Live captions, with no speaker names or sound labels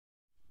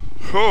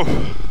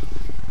Oh.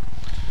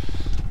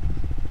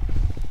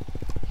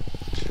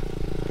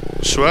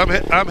 So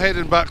I'm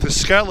heading back to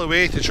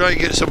Scalloway to try and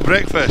get some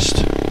breakfast.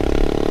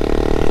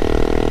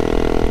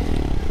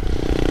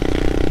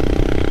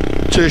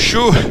 To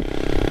show.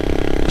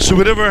 So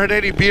we never had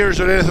any beers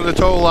or anything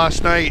at all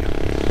last night,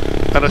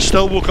 and I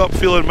still woke up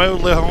feeling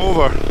mildly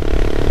hungover.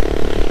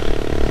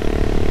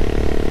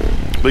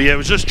 But yeah, I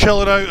was just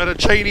chilling out at a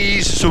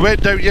Chinese, so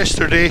went down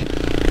yesterday,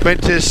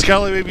 went to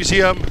Scalloway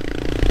Museum,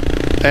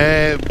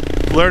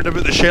 learned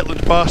about the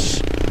Shetland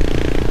bus.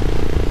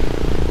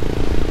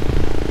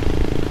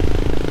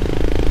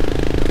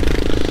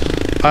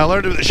 I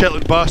learned about the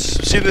Shetland bus,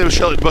 seen the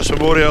Shetland bus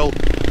memorial,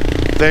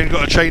 then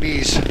got a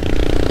Chinese.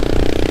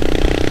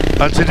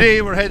 And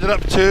today we're headed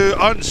up to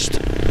Unst.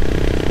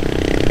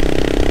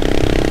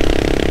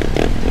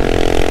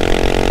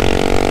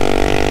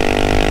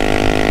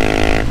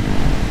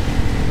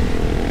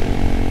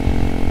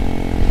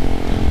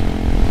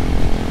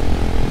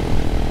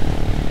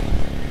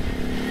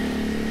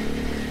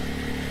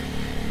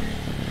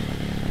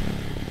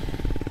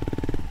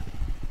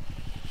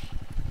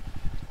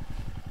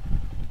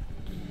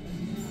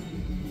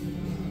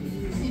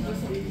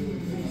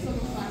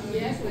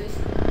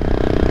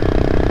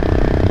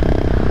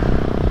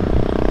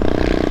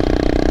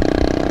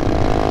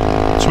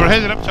 We're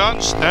heading up to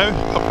Unst now,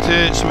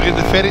 so we get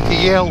the ferry to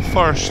Yell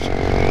first,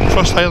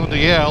 Trust Island to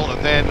Yell,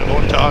 and then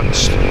on to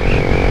Unst.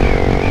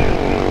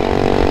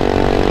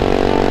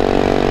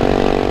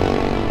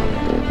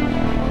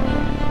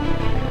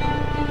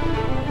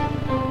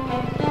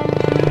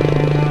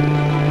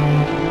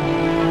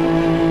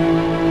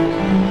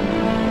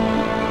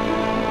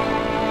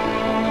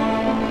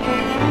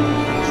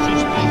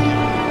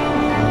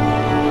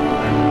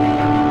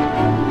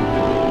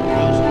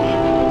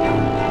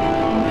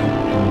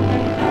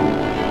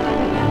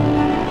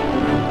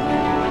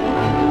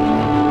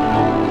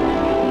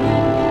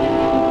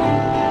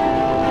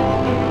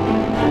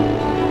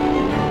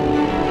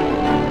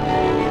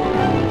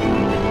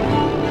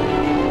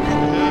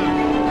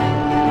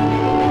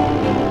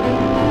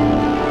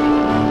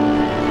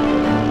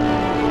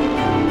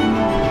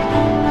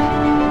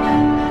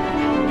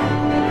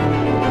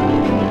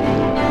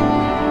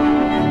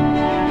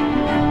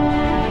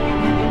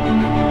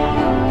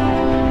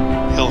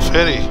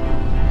 Ferry.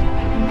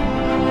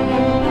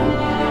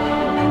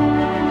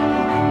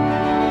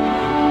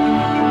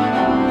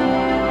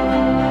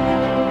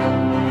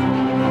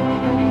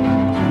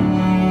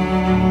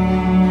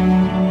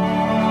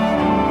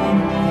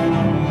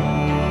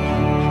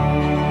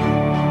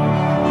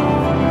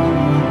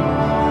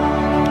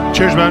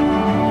 Cheers,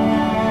 man.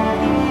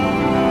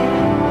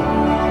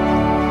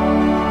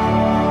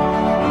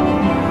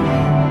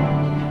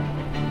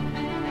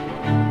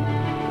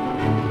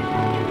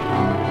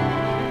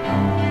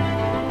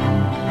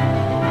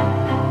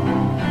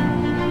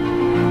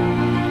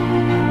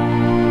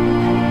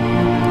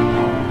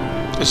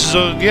 This is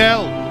on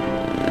Yell.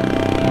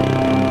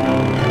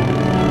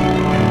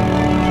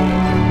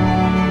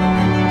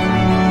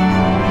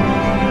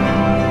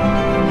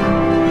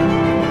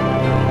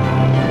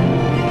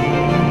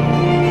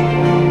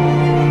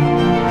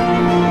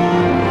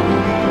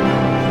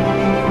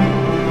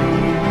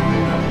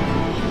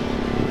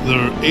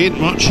 There ain't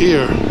much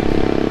here.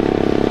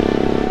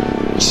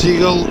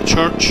 Seagull,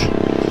 church.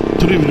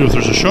 Don't even know if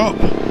there's a shop.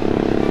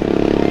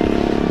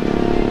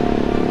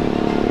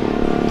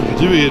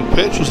 Dewey and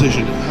petrol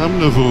station,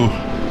 Hamnavo.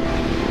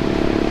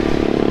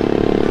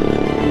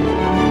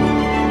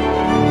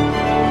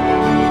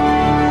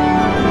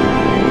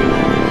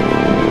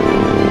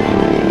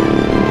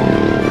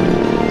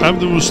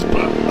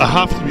 I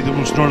have to be the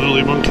most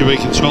northerly monkey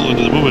bike in Scotland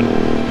at the moment.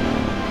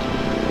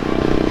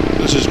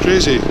 This is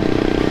crazy.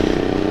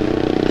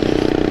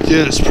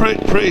 Yeah, it's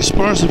pretty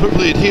sparsely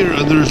populated here,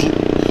 and there's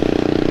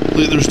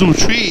no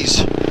trees.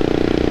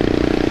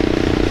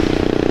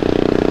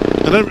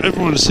 And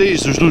everyone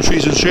says there's no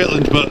trees in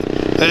Shetland, but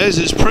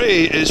it's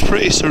pretty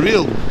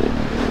surreal.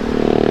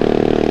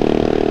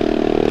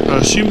 I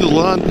assume the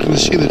land we can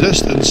see in the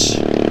distance.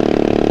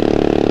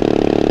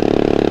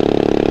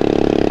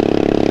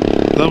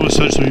 That was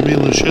actually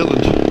mainland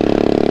Shetland.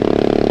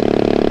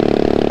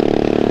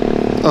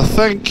 I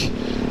think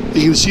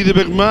you can see the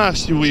big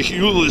mast. You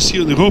can only see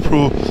it on the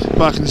GoPro,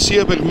 but I can see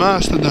a big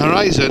mast on the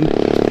horizon.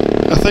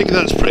 I think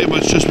that's pretty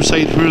much just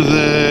beside where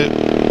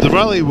the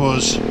rally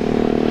was.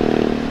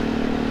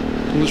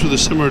 That's where the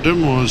Simmer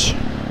Dim was.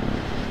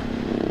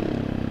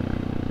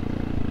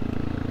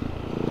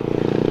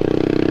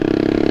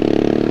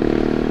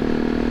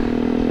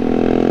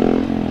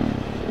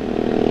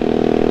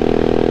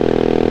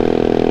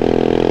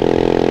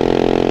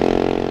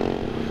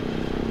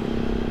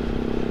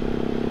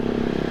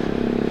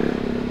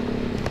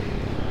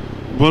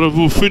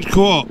 Bravo Food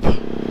Co-op.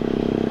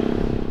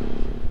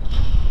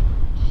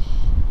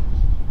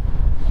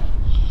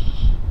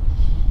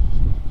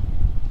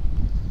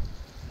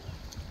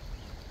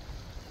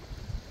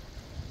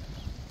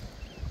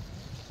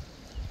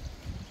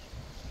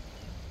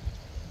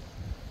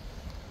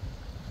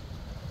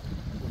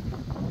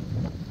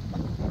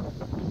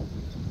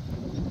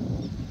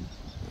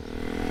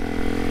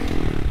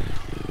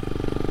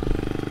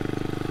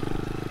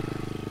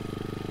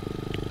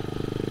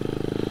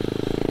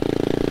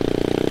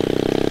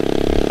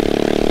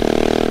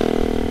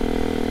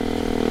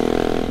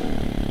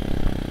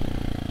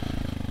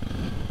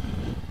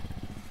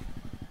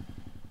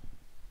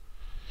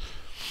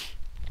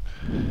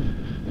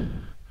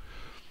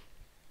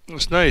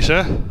 That's nice,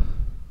 eh?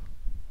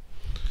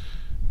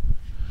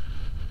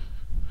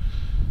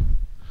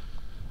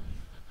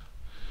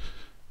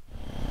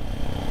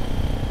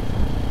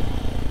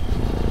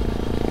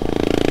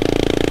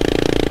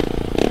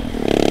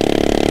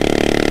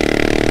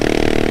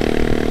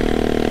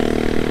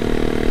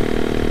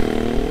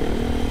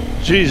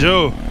 Jeez,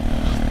 oh.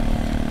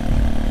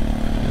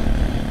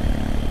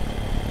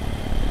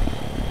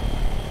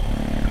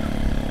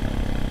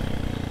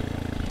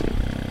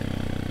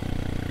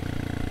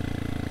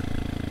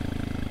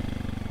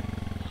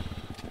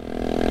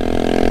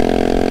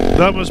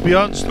 That must be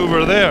Unst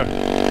over there.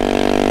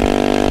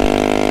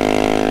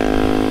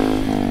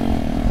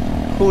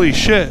 Holy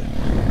shit.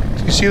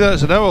 Do you see that?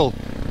 It's an owl.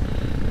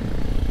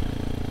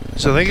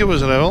 So I think it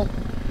was an owl.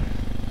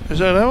 Is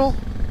that an owl?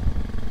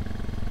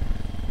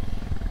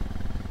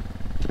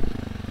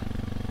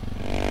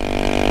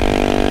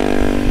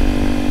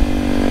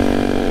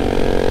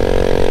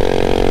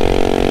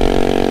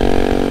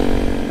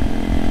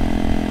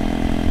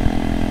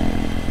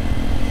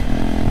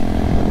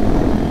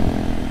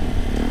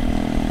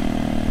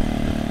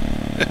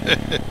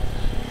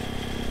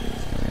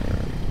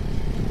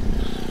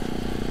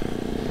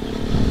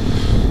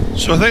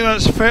 So I think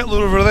that's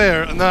Shetland over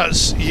there, and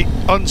that's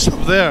Unst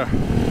up there.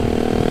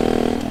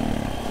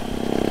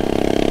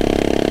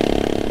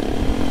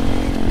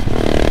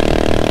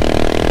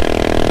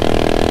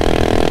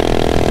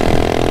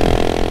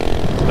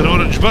 An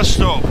orange bus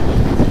stop.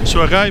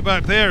 So a guy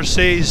back there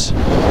says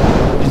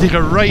you take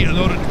a right at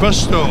the orange bus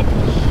stop,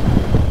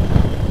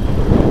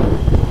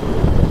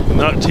 and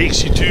that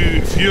takes you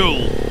to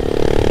fuel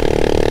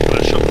at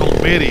a shop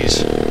called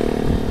Mary's.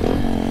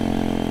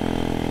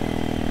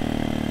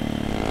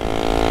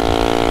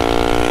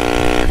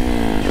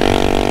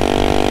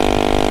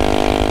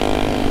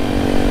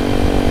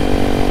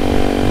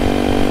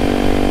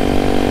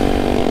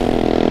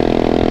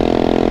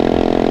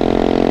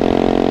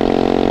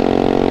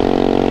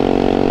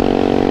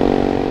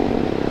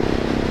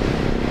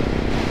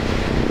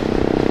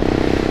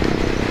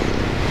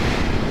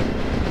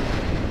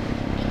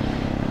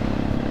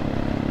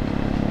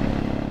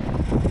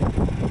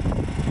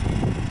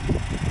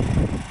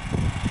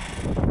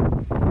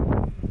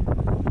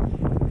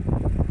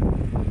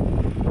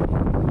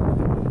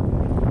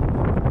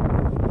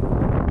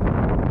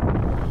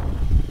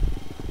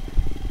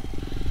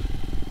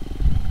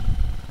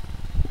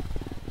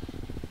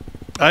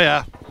 Oh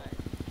yeah.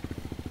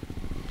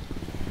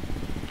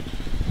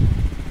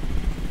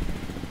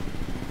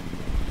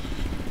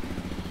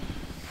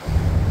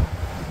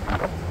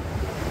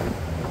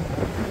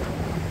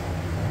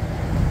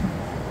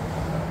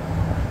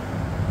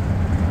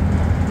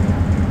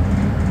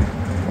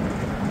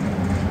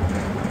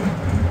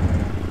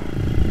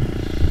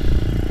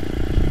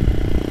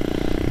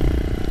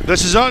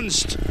 This is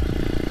Unst.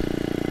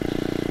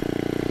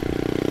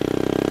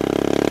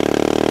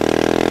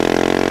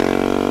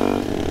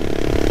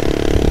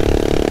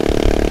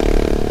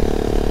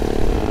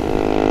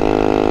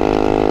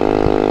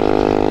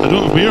 I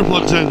don't have my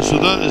earplugs in, so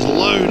that is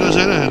loud as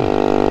anything.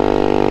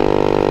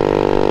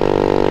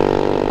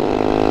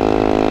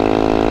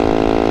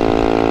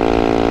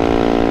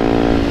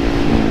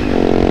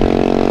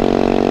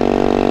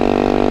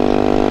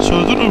 So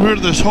I don't know where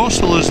this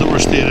hostel is that we're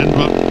staying in,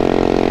 but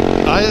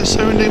Aya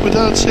sounding, what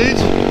Dad said.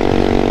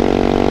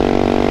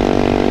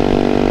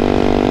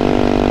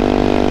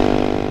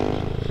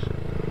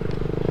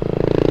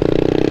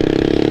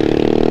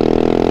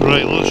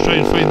 Right, let's try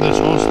and find this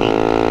hostel.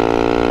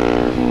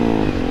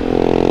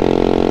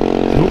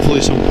 And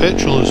hopefully some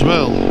petrol as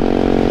well.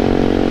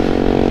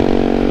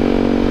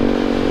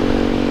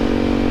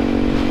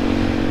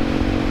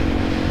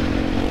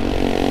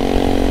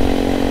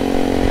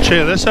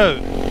 Check this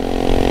out.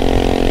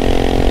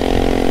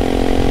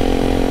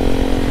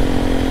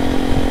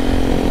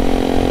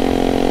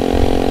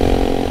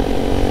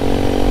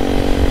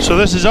 So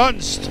this is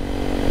Unst.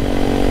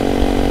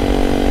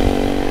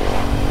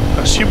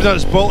 I assume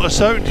that's Balta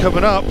Sound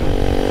coming up.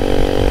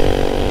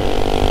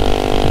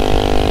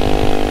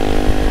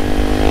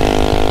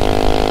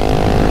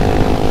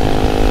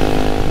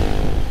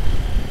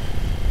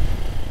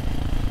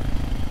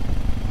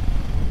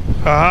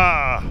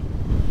 Aha!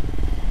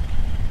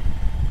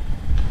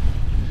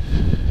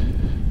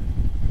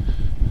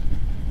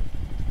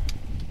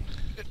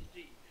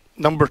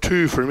 Number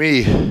 2 for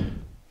me.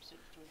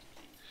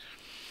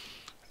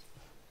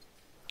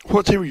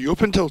 What time are you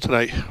open till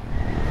tonight?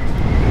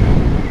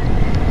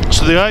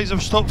 So the guys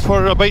have stopped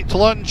for a bite to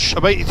lunch,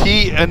 a bite to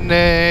tea, and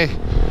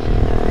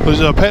there's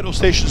a petrol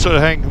station sort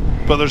of thing.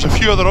 But there's a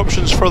few other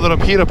options further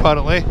up here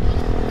apparently.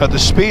 At the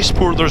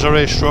Spaceport there's a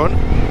restaurant.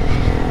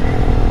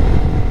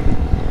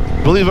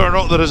 Believe it or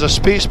not, there is a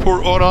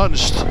Spaceport on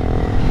Unst.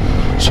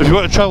 So if you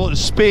want to travel to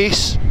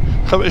space,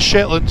 come to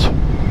Shetland.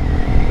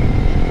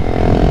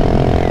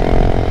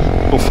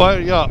 We'll fire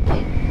you up.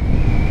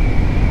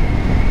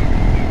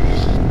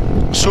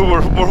 So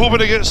we're hoping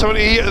to get something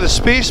to eat at the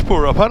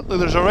Spaceport. Apparently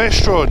there's a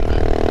restaurant.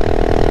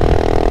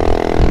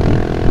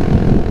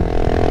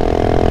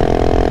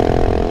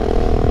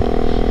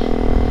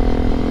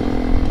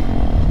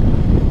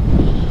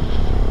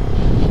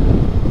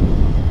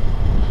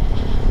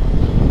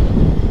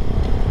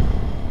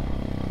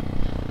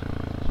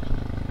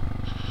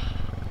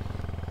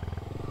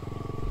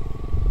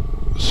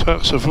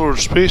 Taxi forward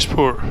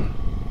Spaceport.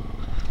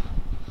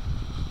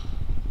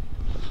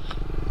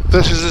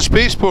 This is the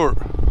Spaceport.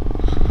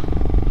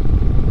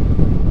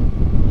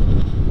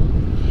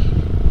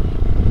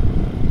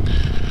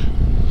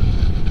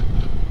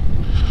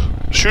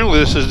 Surely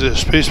this is the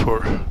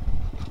Spaceport.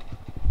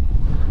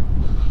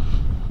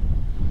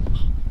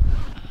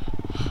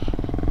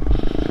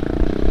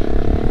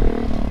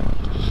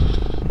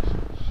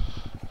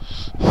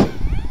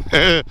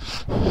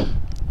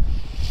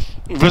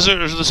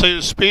 Visitors of the site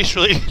of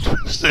space-related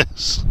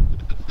business.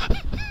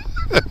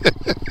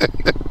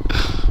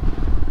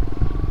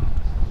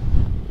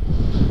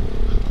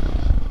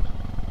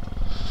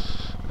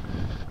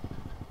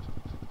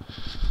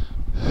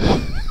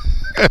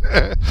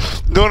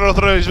 No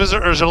unauthorised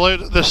visitors are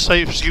allowed at this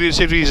site for security and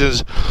safety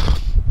reasons.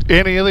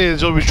 Any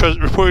aliens will be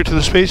reported to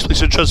the space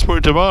police and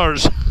transported to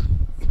Mars.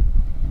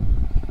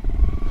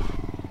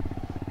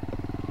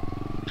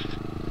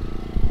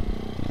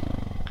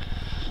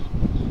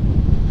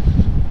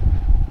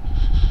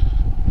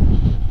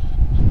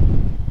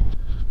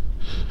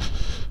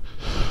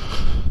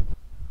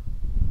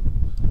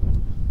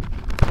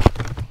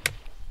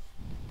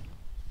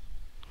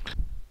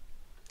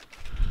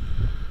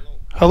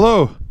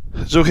 Hello,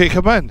 it's okay,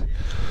 come in.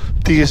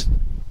 Is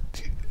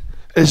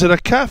there a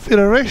cafe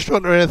or a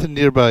restaurant or anything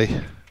nearby?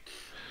 Past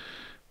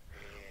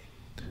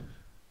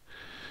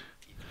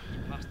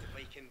the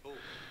Viking boat.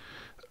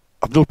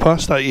 I've not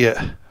passed that yet.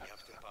 You have to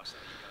pass that.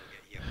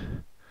 You can't get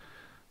here.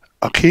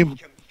 I came. You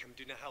come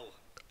down a hill.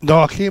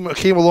 No, I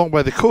came along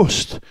by the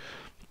coast.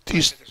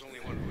 There's only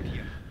one road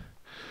here.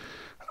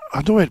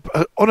 I know it.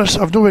 Honest,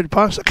 I've not went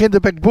past. I ken the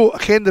big boat. I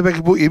ken the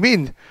big boat. You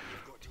mean? You've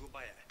got to go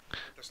by it.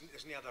 There's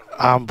no other road.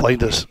 I'm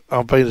blind as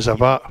a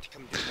bat. You've got to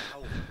come down a hill.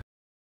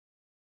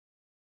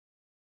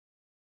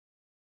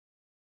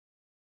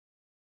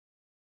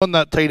 On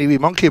that tiny wee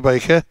monkey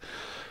bike, eh?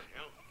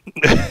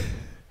 Yeah.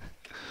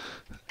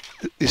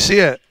 You see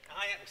it?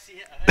 Aye, I see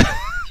it.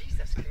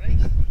 Jesus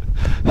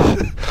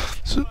Christ.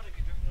 So,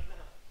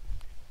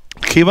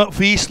 came up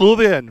for slow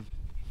then.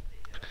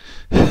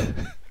 That's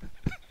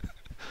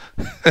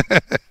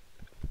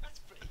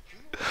pretty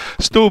cool.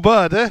 It's no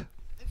bad, eh?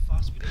 How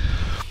fast would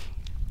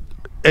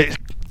it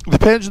It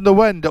depends on the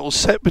wind. It'll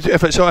sit between,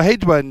 if it's a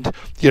headwind,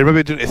 you're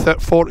maybe doing to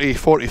 40,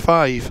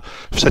 45.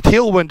 If it's a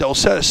tailwind, it'll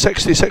sit at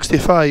 60,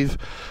 65.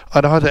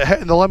 And I had it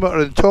hitting the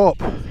limiter on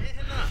top.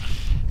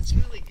 It's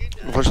really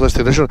good. Much less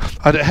traditional.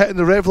 I had it hitting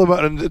the rev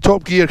limiter in the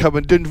top gear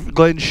coming down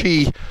Glen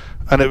Shee,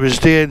 and it was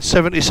doing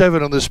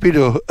 77 on the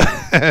speedo.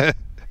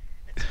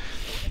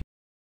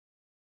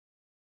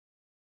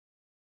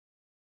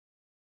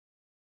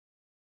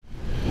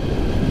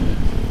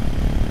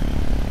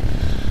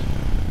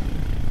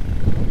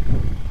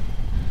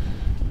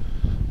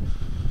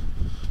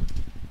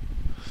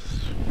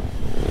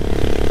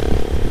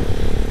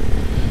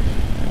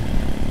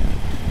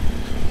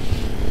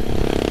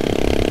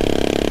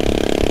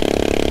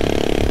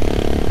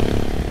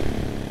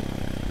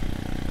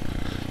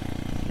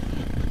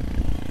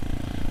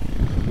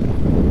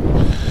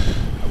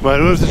 Right,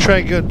 we'll have to try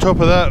and get on top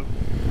of that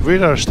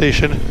radar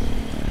station.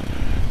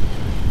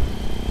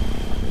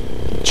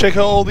 Check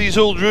out all these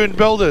old ruined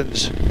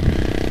buildings.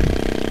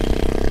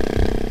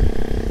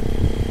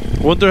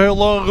 Wonder how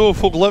long ago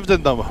folk lived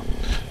in them.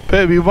 Bet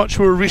it'd be much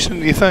more recent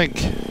than you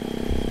think.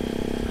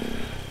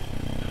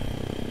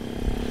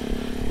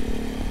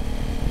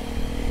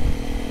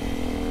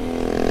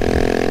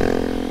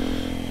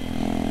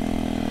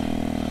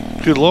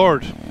 Good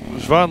lord, it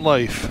was van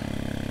life.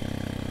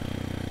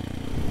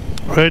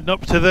 We're heading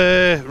up to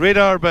the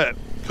radar bit,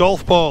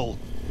 golf ball.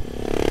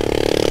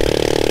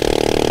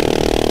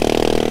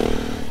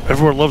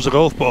 Everyone loves a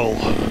golf ball.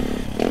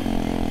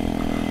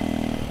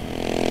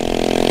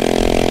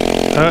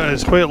 That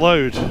is quite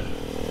loud.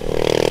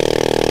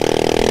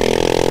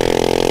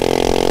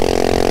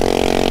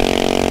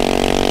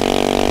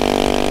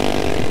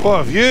 What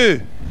a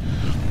view!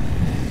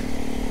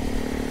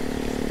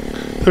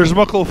 There's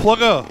Muckle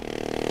Flugga.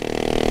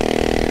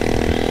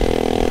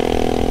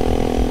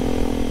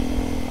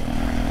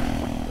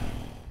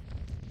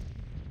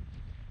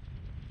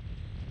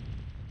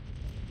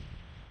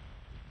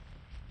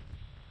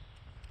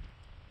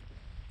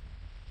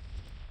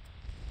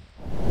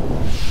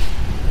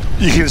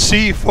 You can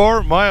see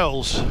 4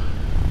 miles.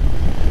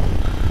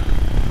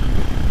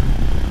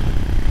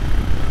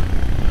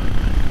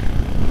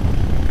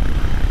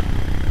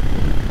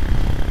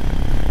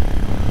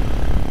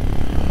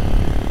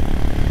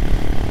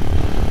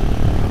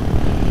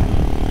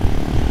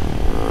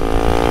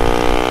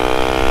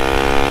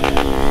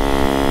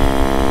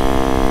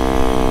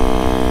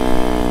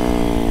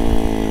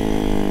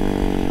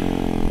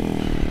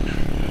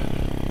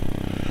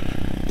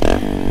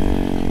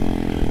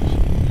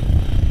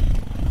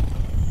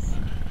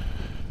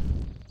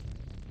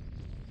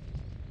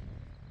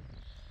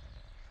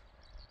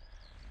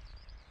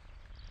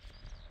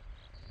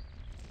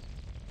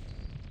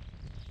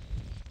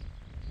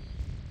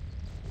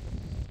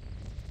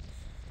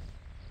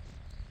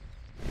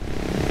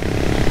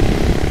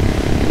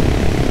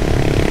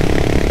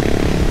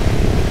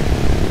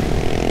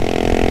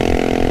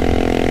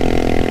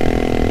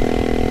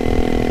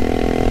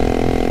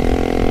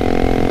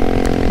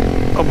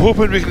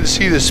 hoping we can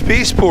see the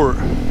spaceport.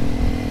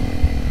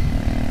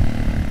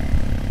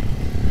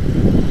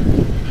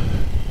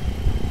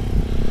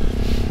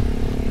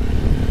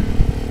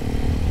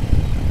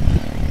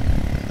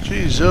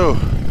 Jeez, oh.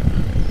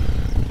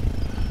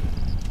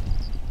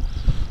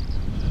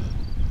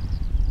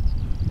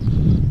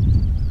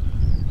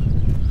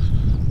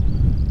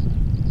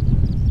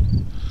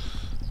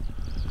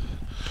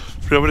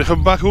 I'm going to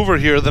come back over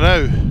here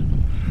now.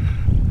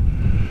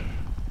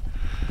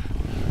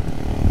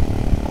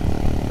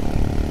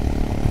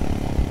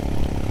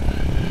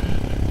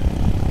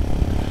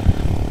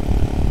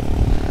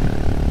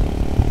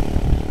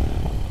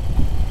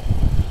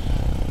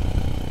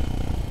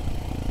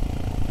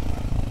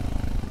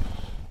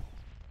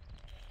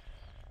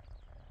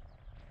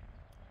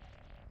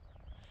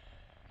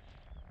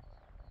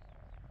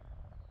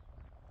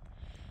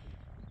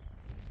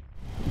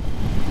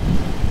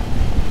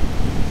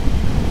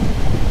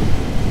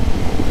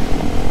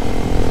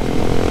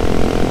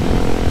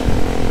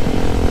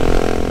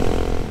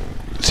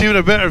 It's even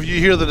a better view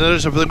here than there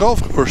is of the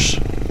golf course.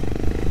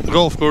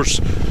 Golf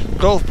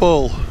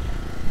ball.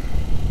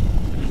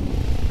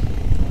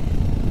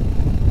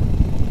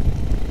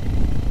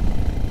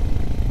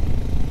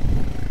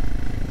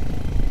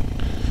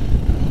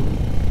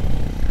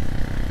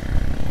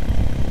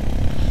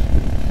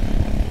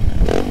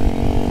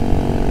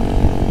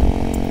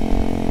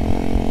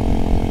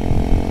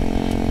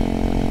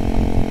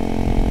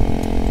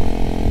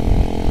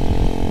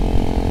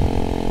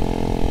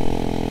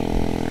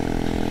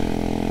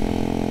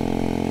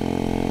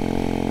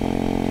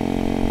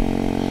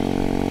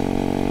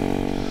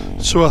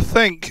 So I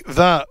think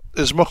that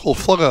is Muckle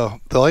Flugga,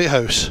 the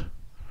lighthouse.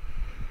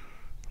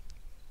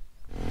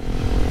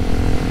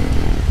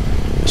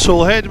 So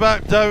we'll head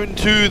back down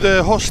to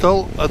the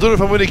hostel. I don't know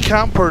if I'm going to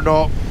camp or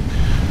not.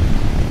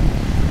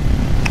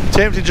 I'm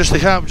tempted just to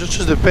camp, just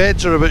because the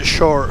beds are a bit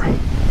short. And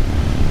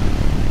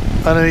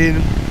I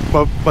mean,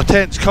 my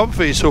tent's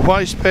comfy, so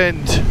why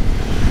spend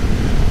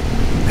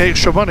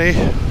extra money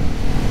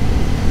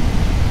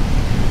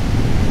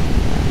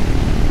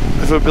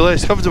if it would be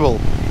less comfortable?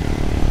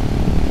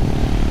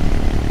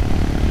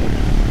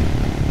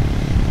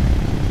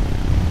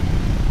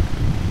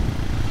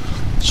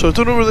 So I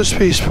don't know where the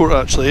spaceport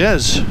actually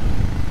is.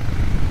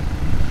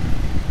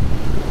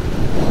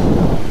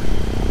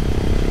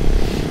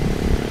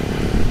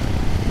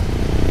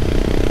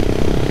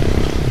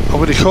 I'm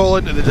going to call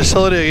into the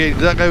distillery again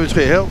because that guy was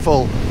quite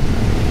helpful.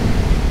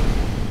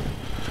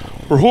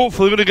 We're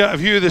hopefully going to get a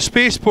view of the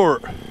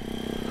spaceport.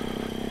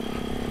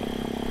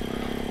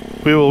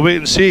 We will wait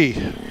and see.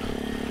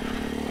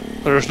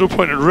 There's no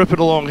point in ripping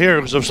along here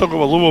because I've still got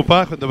my Lomo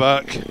back on the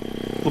back.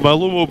 My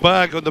Lomo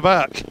bag on the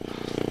back.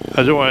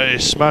 I don't want to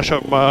smash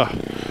up my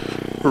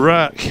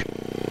rack.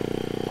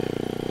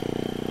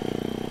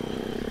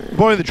 The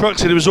boy in the truck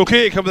said it was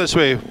okay to come this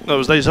way. That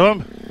was nice of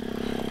him.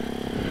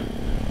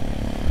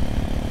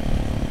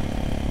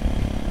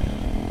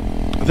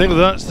 I think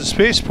that's the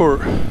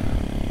spaceport.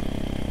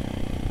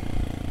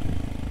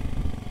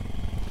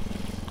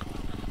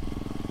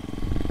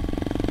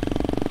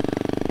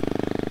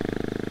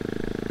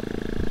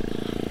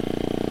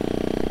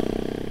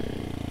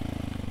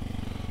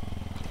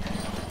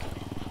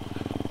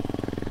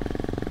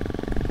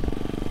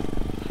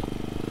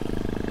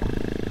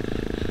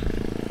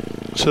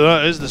 So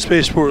that is the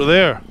spaceport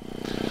there.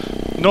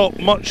 Not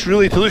much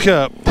really to look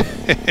at.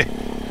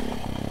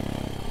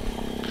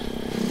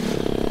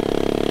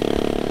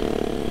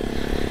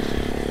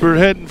 We're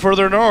heading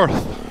further north.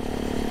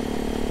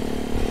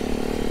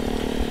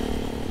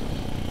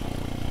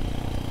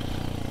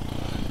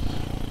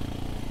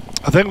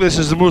 I think this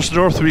is the most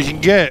north we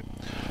can get,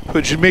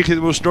 which would make it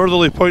the most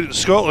northerly point in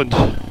Scotland.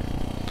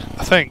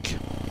 I think.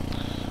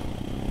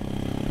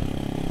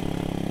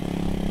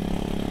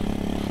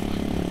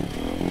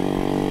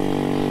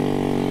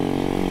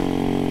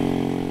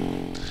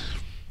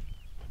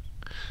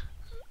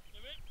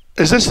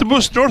 Is this the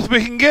most north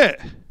we can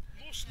get?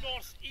 Most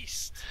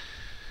northeast.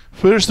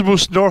 Where's the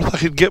most north I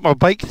could get my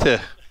bike to?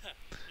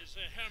 It's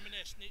a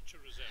Hermanus Nature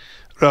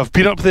Reserve. Right, I've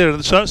been up there,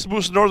 so that's the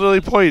most northerly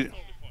point.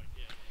 Northern point,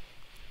 yeah.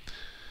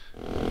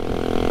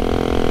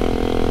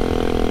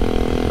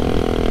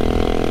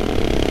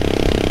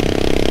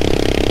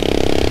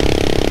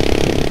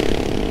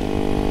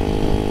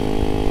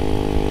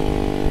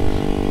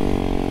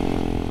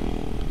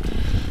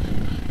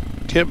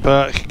 Get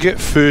back,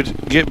 get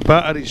food, get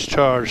batteries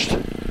charged.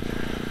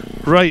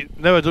 Right,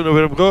 now I don't know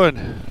where I'm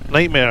going.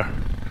 Nightmare.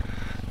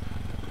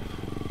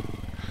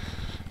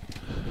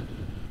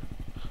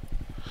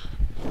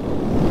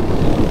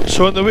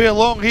 So on the way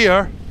along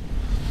here,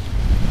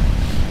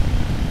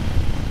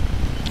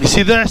 you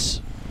see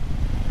this?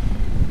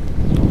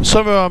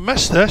 Somehow I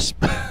missed this.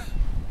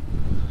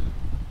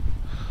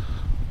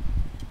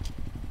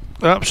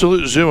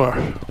 Absolute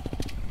zoomer.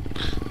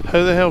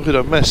 How the hell could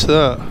I miss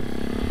that?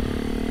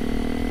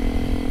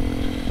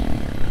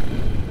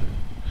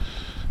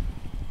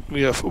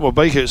 Yeah, I've put my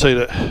bike outside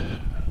it.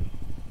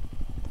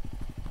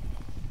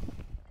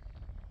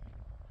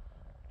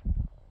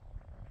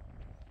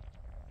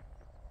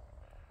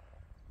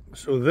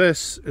 So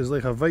this is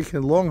like a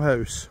Viking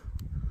Longhouse.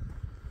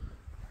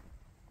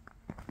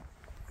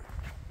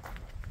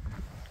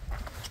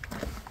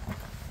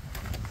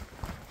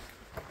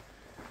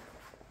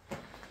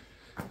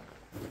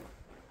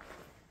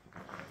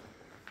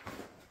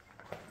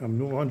 I'm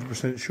not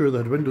 100% sure they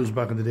had windows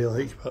back in the day,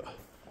 like, but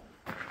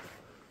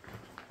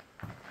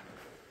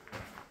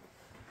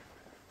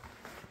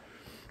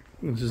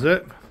this is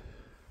it.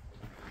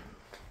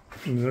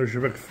 And there's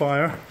your big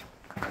fire.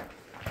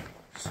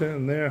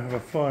 Sitting there, have a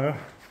fire.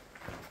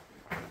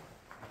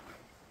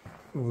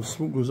 Oh, the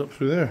smoke goes up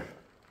through there.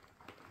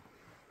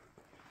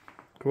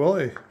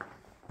 Quality.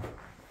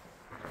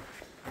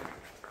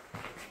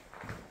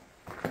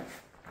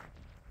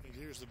 And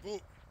here's the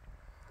boat.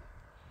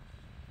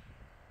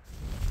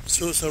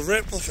 So it's a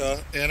replica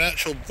of an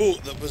actual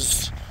boat that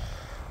was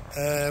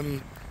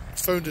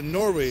found in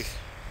Norway.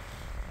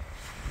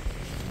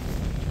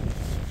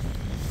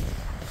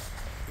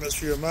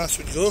 That's where your mast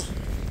would go.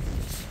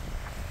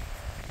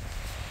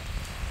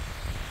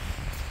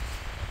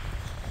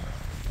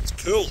 It's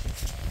cool.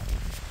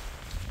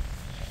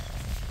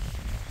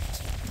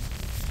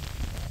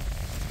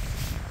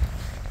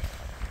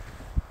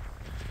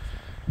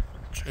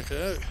 Check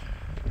it out.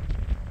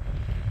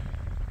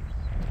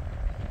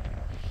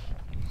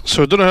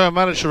 So I don't know how I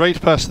managed to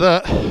ride past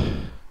that,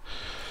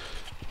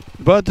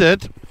 but I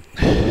did.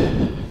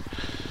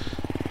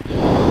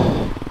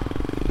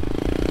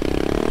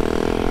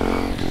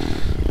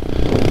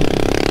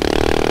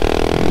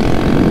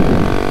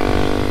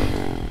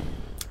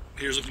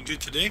 Here's looking good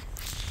today.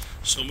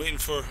 So I'm waiting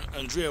for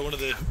Andrea. One of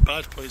the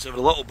bad points of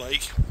a little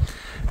bike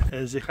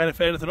is you can't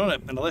fit anything on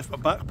it, and I left my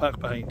backpack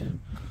behind.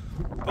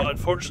 But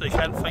unfortunately,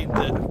 can't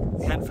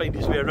find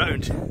his way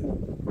around.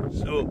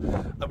 So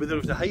I'll be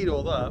there to hide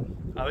all that.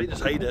 I might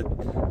just hide it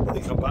and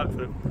then come back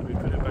for it and we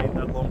put it behind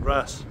that long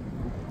grass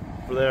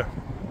over there.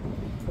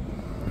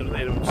 But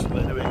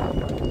anyway.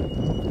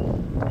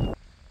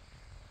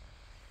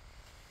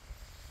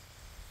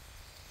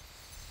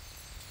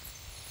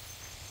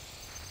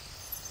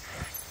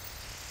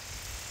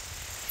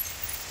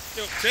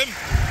 Yo, Tim!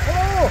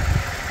 Oh!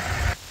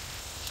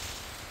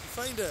 You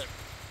find it?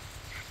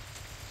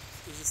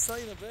 There's a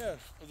sign up there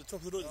on the top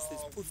of the road that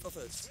says post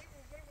office.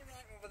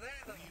 Over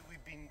there,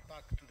 we've been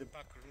back to the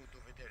back road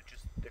over there.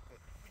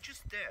 We're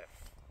just there.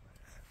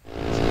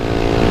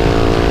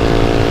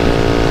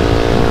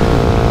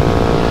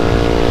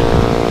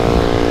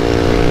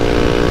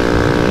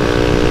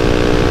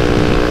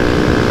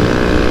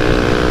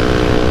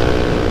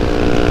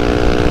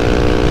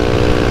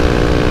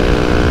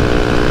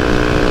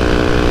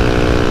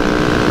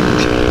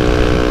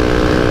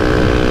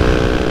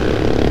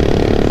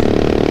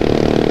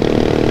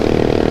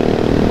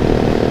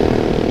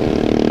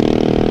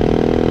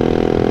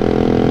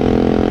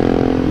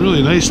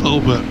 Really nice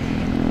little bit.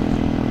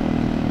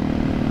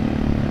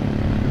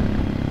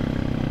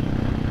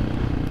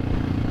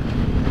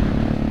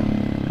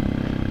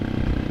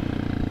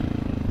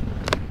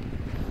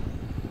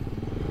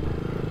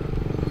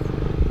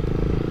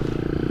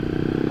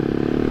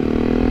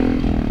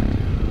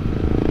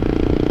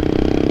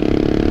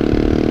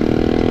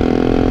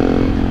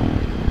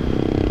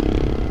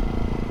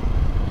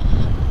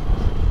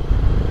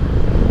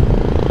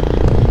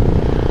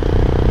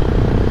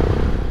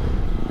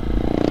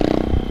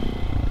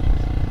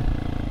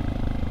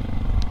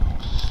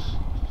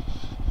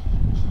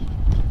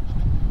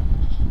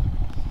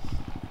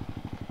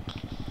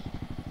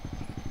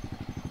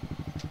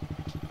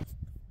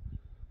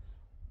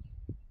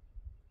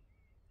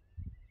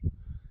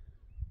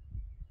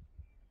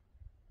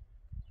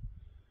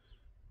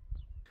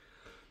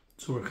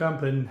 So we're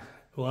camping,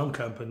 well I'm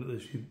camping,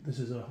 this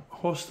is a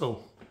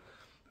hostel at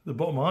the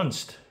bottom of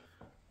Unst.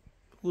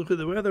 Look at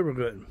the weather we're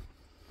getting.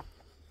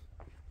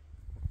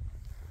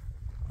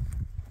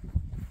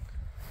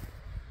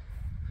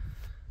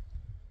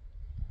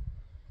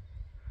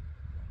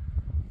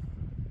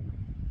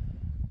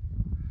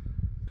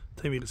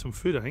 Time to get some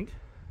food, I think.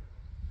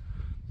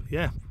 But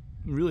yeah,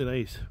 really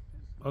nice.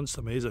 Unst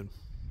amazing.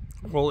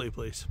 Quality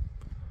place.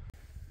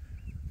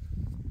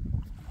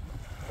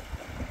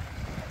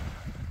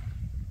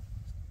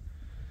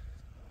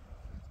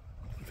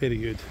 Very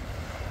good.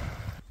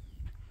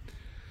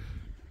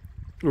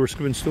 We're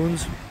skipping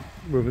stones.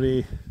 We're going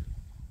to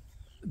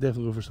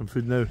definitely go for some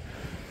food now.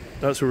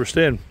 That's where we're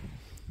staying.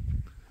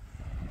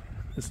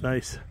 It's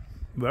nice.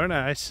 Very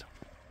nice.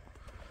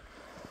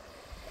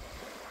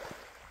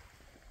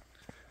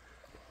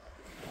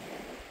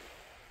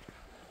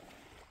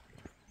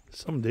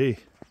 Someday.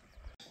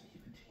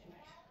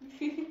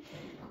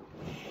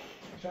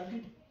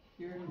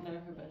 You're now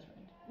her best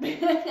friend.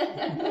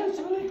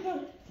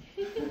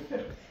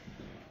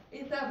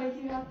 If that makes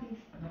you happy.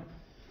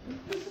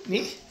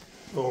 Me?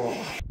 Oh.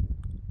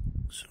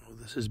 So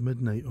this is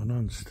midnight on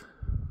Unst.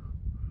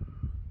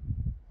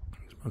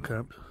 Here's my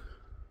camp.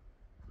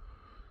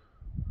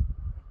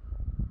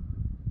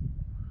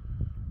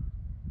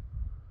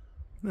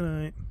 Good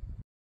night.